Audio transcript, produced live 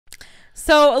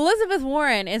So Elizabeth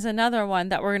Warren is another one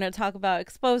that we're going to talk about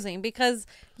exposing, because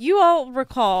you all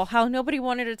recall how nobody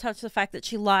wanted to touch the fact that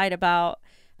she lied about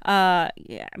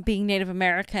being Native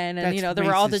American, and That's you know, there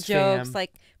were all the racist, jokes fam.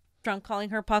 like Trump calling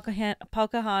her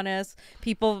Pocahontas,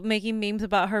 people making memes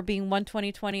about her being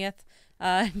 1/20/20th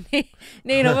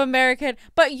Native American.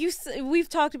 But we've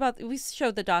talked about, we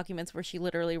showed the documents where she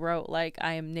literally wrote like,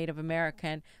 I am Native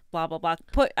American, blah blah blah,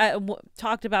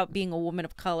 talked about being a woman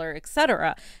of color,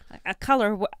 etc. A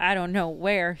color, I don't know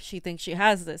where she thinks she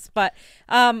has this, but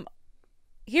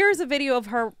here's a video of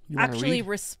her actually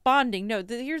responding. No,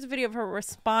 here's a video of her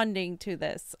responding to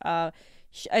this. An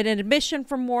admission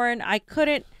from Warren: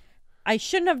 I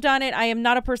shouldn't have done it. I am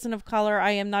not a person of color.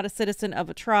 I am not a citizen of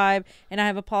a tribe, and I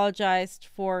have apologized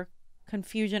for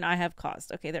confusion I have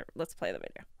caused. Okay, there. Let's play the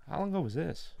video. How long ago was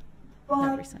this?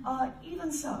 But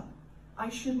even so, I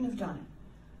shouldn't have done it.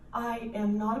 I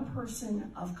am not a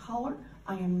person of color.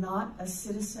 I am not a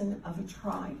citizen of a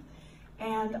tribe,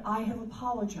 and I have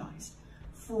apologized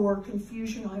for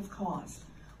confusion I've caused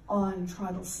on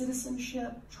tribal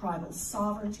citizenship, tribal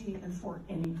sovereignty, and for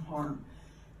any harm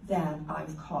that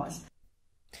I've caused.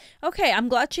 Okay, I'm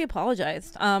glad she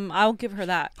apologized. I'll give her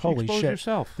that. Holy shit!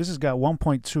 Yourself. This has got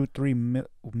 1.23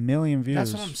 million views.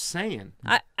 That's what I'm saying.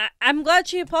 I'm glad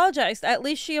she apologized. At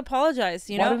least she apologized.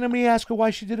 You know. Why didn't we ask her why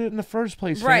she did it in the first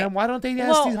place, right? Fam? Why don't they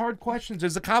ask these hard questions?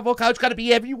 Is the CONVO couch got to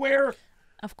be everywhere?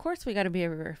 Of course, we got to be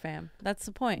everywhere, fam. That's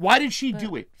the point. Why did she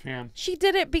do it, fam? She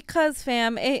did it because,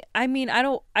 fam. Here's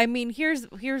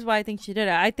why I think she did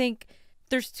it. I think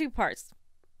there's two parts.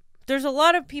 There's a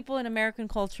lot of people in American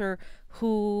culture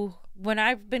who, when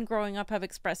I've been growing up, have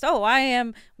expressed, oh, I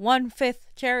am 1/5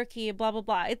 Cherokee, blah, blah,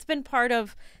 blah. It's been part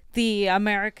of the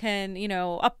American, you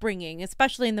know, upbringing,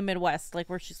 especially in the Midwest, like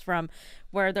where she's from,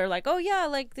 where they're like, oh, yeah,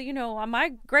 like, you know,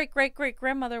 my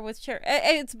great-great-great-grandmother was Cherokee.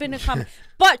 It's been a common.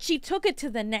 But she took it to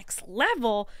the next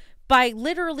level by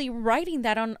literally writing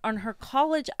that on her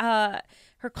college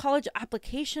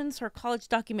applications, her college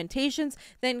documentations,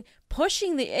 then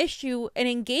pushing the issue and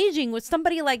engaging with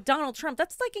somebody like Donald Trump.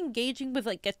 That's like engaging with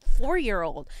like a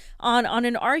 4-year-old on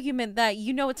an argument that,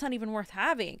 you know, it's not even worth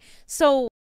having. So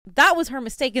that was her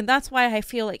mistake, and that's why I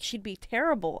feel like she'd be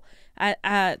terrible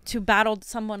to battle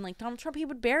someone like Donald Trump. He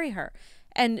would bury her.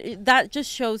 And that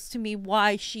just shows to me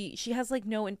why she has like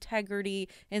no integrity,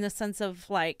 in the sense of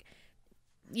like,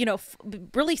 you know,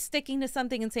 really sticking to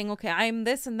something and saying, okay, I'm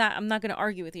this and that, I'm not going to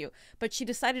argue with you. But she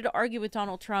decided to argue with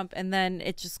Donald Trump, and then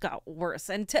it just got worse.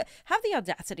 And to have the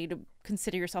audacity to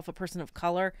consider yourself a person of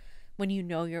color when you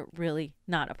know you're really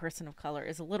not a person of color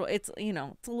is a little, it's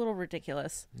a little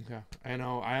ridiculous. Okay. I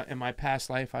know, in my past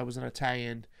life, I was an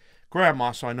Italian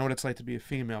grandma, so I know what it's like to be a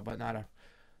female, but not a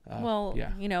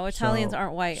yeah. You know, Italians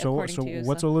aren't white, according to you.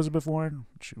 What's Elizabeth Warren?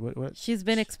 What? She's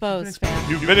been exposed.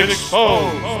 You've been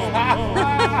exposed.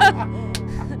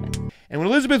 And when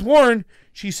Elizabeth Warren,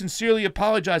 she sincerely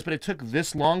apologized, but it took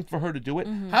this long for her to do it.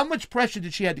 How much pressure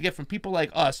did she have to get from people like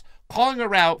us calling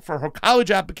her out for her college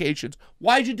applications?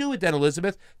 Why'd you do it then,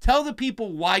 Elizabeth? Tell the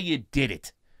people why you did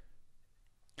it.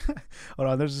 Hold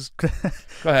on, there's this. Go ahead.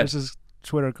 There's this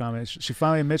Twitter comment. She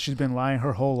finally admits she's been lying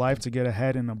her whole life to get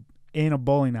ahead in a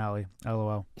bowling alley.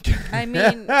 LOL. I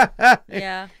mean,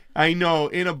 yeah. I know,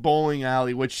 in a bowling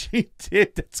alley, what she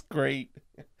did, that's great.